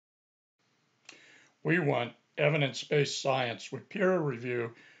We want evidence-based science with peer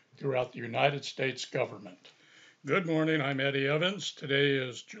review throughout the United States government. Good morning, I'm Eddie Evans. Today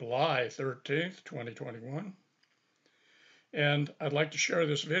is July 13th, 2021. And I'd like to share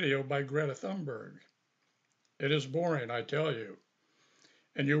this video by Greta Thunberg. It is boring, I tell you.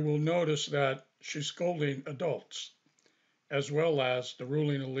 And you will notice that she's scolding adults, as well as the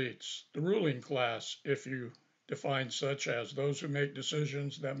ruling elites, the ruling class, if you define such as those who make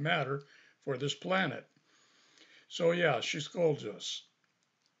decisions that matter for this planet. So yeah, she scolds us.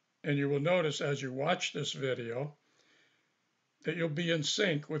 And you will notice as you watch this video that you'll be in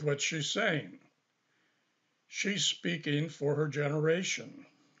sync with what she's saying. She's speaking for her generation.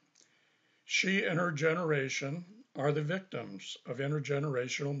 She and her generation are the victims of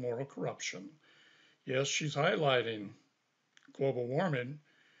intergenerational moral corruption. Yes, she's highlighting global warming.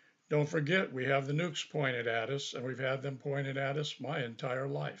 Don't forget, we have the nukes pointed at us, and we've had them pointed at us my entire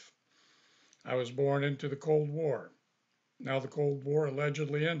life. I was born into the Cold War. Now the Cold War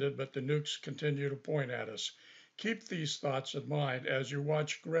allegedly ended, but the nukes continue to point at us. Keep these thoughts in mind as you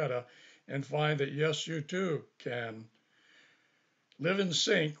watch Greta and find that yes, you too can live in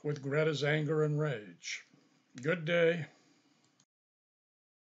sync with Greta's anger and rage. Good day.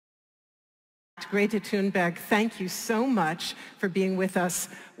 Greta Thunberg, thank you so much for being with us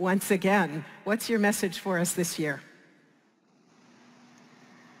once again. What's your message for us this year?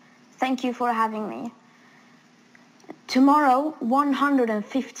 Thank you for having me. Tomorrow,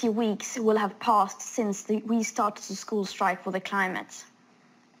 150 weeks will have passed since we started the school strike for the climate.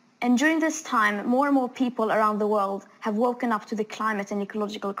 And during this time, more and more people around the world have woken up to the climate and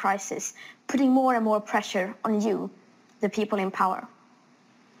ecological crisis, putting more and more pressure on you, the people in power.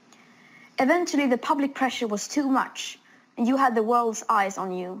 Eventually, the public pressure was too much, and you had the world's eyes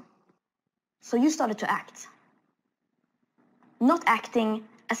on you. So you started to act. Not acting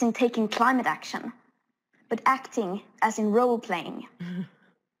as in taking climate action, but acting as in role-playing.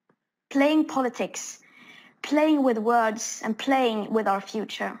 Playing politics, playing with words, and playing with our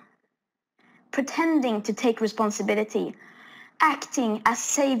future. Pretending to take responsibility, acting as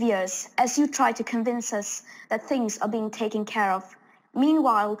saviors as you try to convince us that things are being taken care of.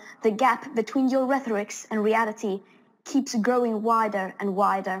 Meanwhile, the gap between your rhetorics and reality keeps growing wider and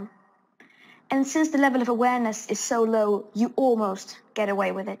wider. And since the level of awareness is so low, you almost get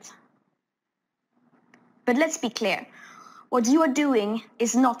away with it. But let's be clear. What you are doing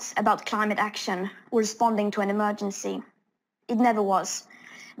is not about climate action or responding to an emergency. It never was.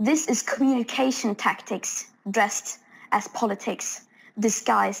 This is communication tactics dressed as politics,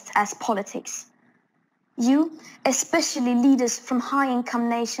 disguised as politics. You, especially leaders from high-income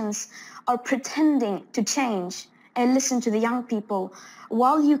nations, are pretending to change and listen to the young people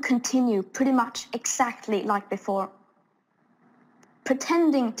while you continue pretty much exactly like before.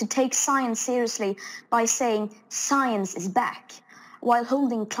 Pretending to take science seriously by saying science is back, while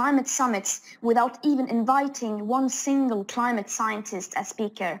holding climate summits without even inviting one single climate scientist as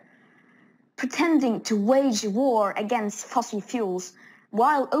speaker. Pretending to wage war against fossil fuels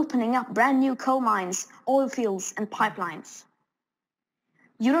while opening up brand new coal mines, oil fields and pipelines.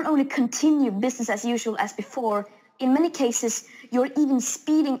 You don't only continue business as usual as before, in many cases you're even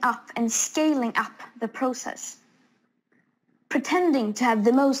speeding up and scaling up the process. Pretending to have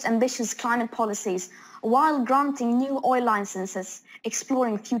the most ambitious climate policies while granting new oil licenses,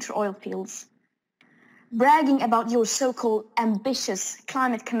 exploring future oil fields. Bragging about your so-called ambitious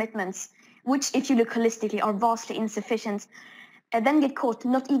climate commitments, which if you look holistically are vastly insufficient, and then get caught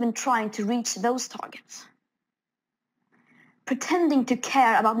not even trying to reach those targets. Pretending to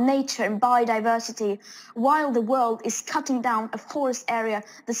care about nature and biodiversity while the world is cutting down a forest area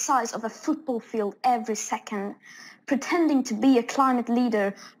the size of a football field every second. Pretending to be a climate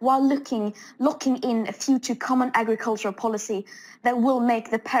leader while locking in a future common agricultural policy that will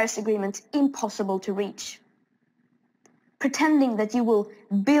make the Paris Agreement impossible to reach. Pretending that you will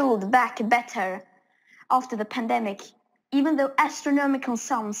build back better after the pandemic, even though astronomical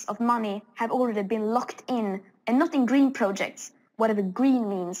sums of money have already been locked in, and not in green projects, whatever green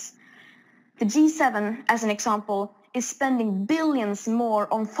means. The G7, as an example, is spending billions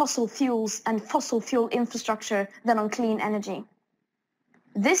more on fossil fuels and fossil fuel infrastructure than on clean energy.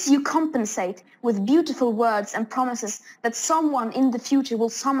 This you compensate with beautiful words and promises that someone in the future will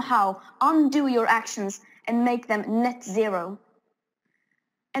somehow undo your actions and make them net zero.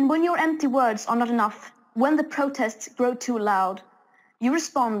 And when your empty words are not enough, when the protests grow too loud, you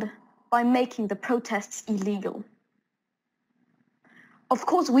respond by making the protests illegal. Of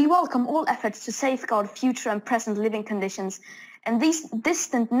course, we welcome all efforts to safeguard future and present living conditions, and these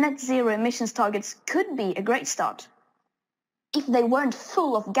distant net zero emissions targets could be a great start if they weren't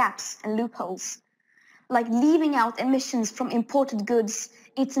full of gaps and loopholes. like leaving out emissions from imported goods,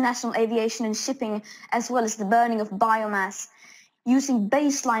 international aviation and shipping, as well as the burning of biomass, using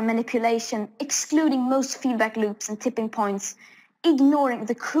baseline manipulation, excluding most feedback loops and tipping points, ignoring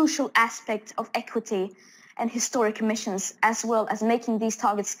the crucial aspect of equity and historic emissions, as well as making these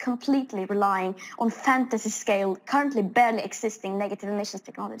targets completely relying on fantasy scale, currently barely existing negative emissions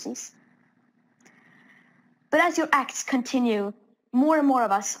technologies. But as your acts continue, more and more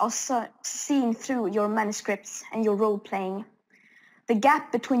of us are seeing through your manuscripts and your role-playing. The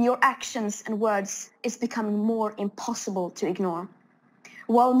gap between your actions and words is becoming more impossible to ignore,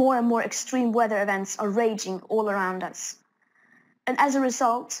 while more and more extreme weather events are raging all around us. And as a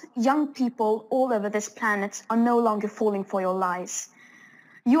result, young people all over this planet are no longer falling for your lies.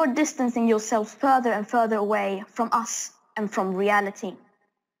 You are distancing yourself further and further away from us and from reality.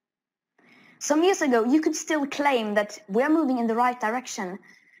 Some years ago, you could still claim that we're moving in the right direction.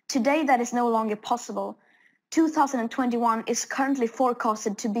 Today, that is no longer possible. 2021 is currently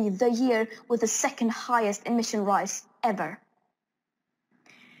forecasted to be the year with the second highest emission rise ever.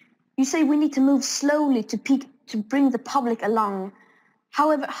 You say we need to move slowly to bring the public along.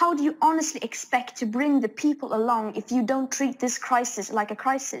 However, how do you honestly expect to bring the people along if you don't treat this crisis like a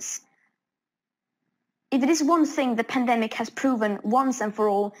crisis? If it is one thing the pandemic has proven once and for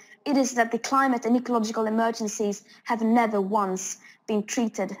all, it is that the climate and ecological emergencies have never once been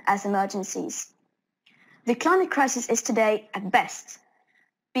treated as emergencies. The climate crisis is today, at best,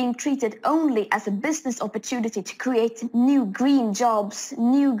 being treated only as a business opportunity to create new green jobs,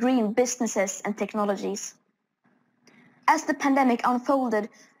 new green businesses and technologies. As the pandemic unfolded,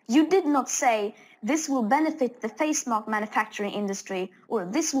 you did not say, this will benefit the face mask manufacturing industry, or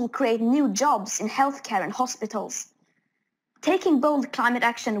this will create new jobs in healthcare and hospitals. Taking bold climate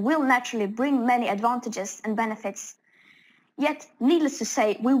action will naturally bring many advantages and benefits. Yet, needless to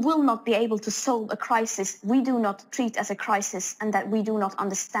say, we will not be able to solve a crisis we do not treat as a crisis and that we do not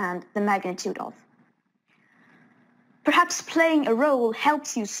understand the magnitude of. Perhaps playing a role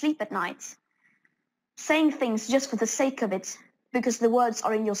helps you sleep at night, saying things just for the sake of it, because the words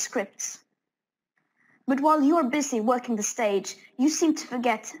are in your scripts. But while you're busy working the stage, you seem to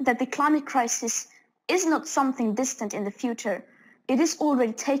forget that the climate crisis is not something distant in the future. It is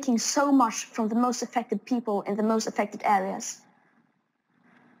already taking so much from the most affected people in the most affected areas.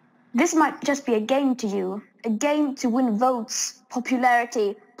 This might just be a game to you, a game to win votes,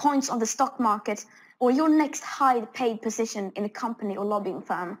 popularity, points on the stock market, or your next high-paid position in a company or lobbying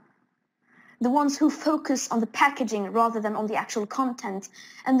firm. The ones who focus on the packaging rather than on the actual content,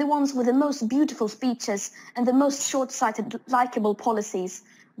 and the ones with the most beautiful speeches and the most short-sighted, likable policies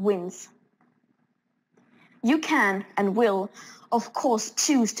wins. You can and will, of course,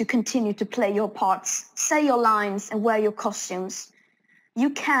 choose to continue to play your parts, say your lines and wear your costumes.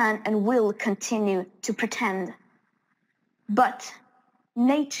 You can and will continue to pretend. But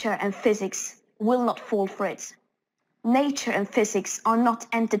nature and physics will not fall for it. Nature and physics are not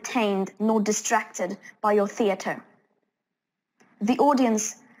entertained nor distracted by your theater. The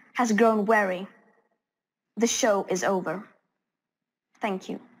audience has grown weary. The show is over. Thank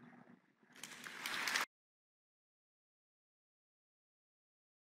you.